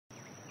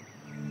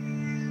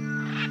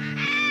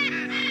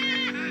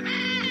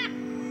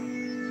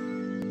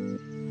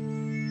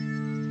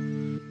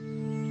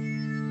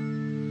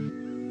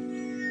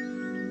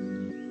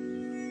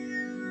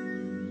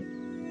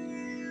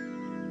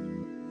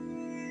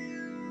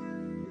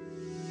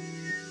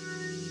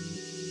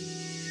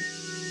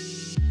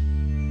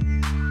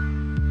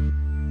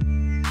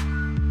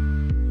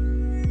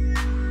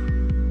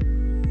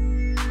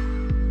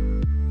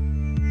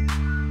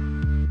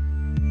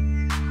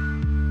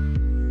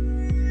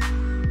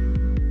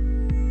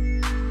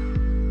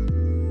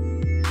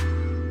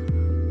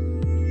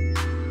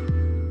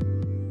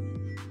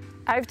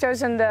I've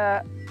chosen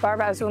the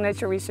Barba Azul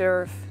Nature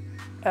Reserve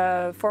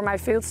for my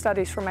field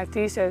studies, for my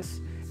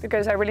thesis,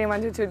 because I really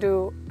wanted to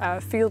do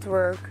field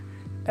work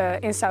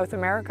in South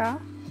America.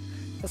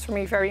 That's for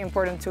me very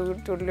important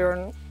to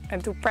learn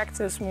and to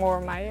practice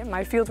more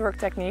my fieldwork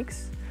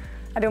techniques.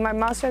 I do my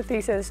master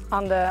thesis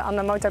on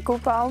the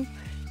motaku palm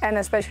and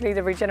especially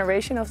the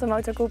regeneration of the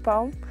motaku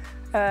palm.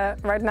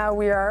 Right now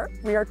we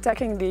are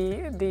tagging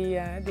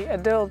the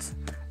adult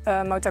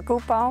motaku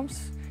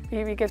palms.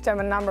 We give them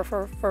a number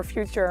for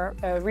future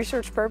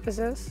research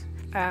purposes.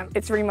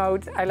 It's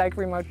remote. I like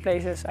remote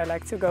places. I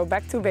like to go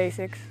back to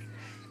basics.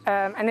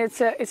 And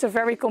it's a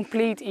very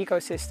complete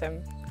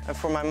ecosystem. And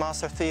for my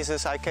master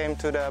thesis I came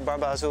to the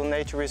Barba Azul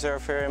Nature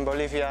Reserve here in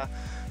Bolivia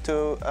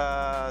to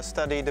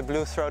study the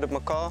blue-throated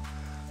macaw,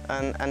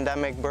 an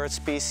endemic bird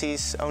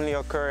species only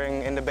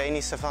occurring in the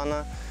Beni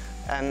savanna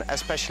and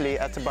especially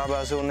at the Barba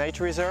Azul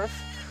Nature Reserve.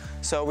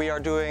 So we are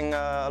doing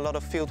a lot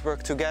of field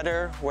work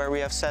together where we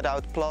have set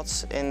out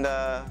plots in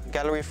the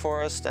gallery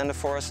forest and the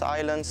forest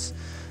islands,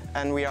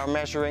 and we are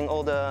measuring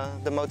all the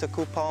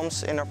motaku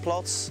palms in our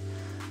plots.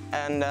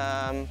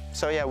 And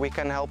so yeah, we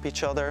can help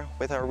each other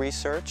with our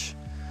research.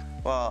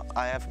 Well,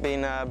 I have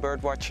been a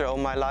bird watcher all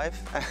my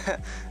life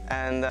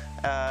and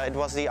it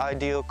was the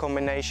ideal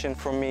combination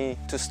for me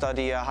to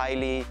study a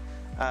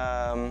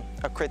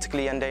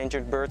critically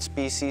endangered bird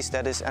species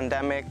that is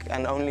endemic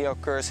and only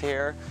occurs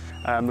here.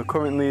 I'm the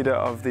current leader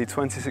of the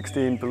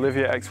 2016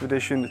 Bolivia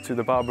expedition to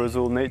the Barba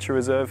Azul Nature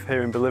Reserve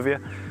here in Bolivia.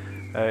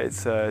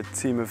 It's a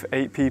team of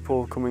 8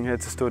 people coming here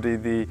to study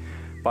the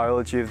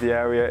biology of the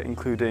area,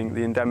 including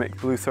the endemic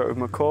blue-throated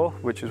macaw,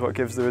 which is what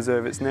gives the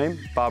reserve its name,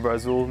 Barba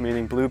Azul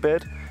meaning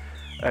bluebird.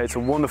 It's a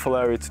wonderful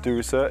area to do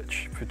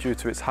research due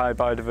to its high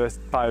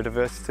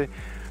biodiversity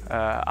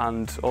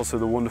and also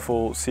the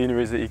wonderful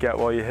sceneries that you get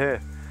while you're here.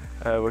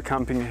 We're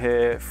camping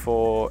here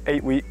for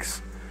 8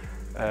 weeks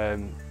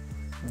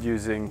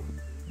using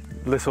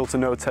little to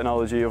no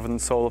technology other than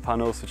solar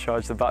panels to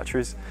charge the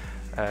batteries,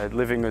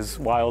 living as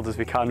wild as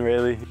we can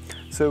really.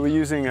 So we're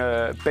using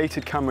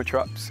baited camera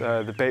traps.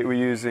 The bait we're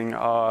using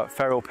are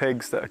feral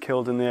pigs that are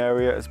killed in the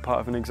area as part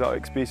of an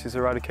exotic species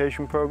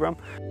eradication program.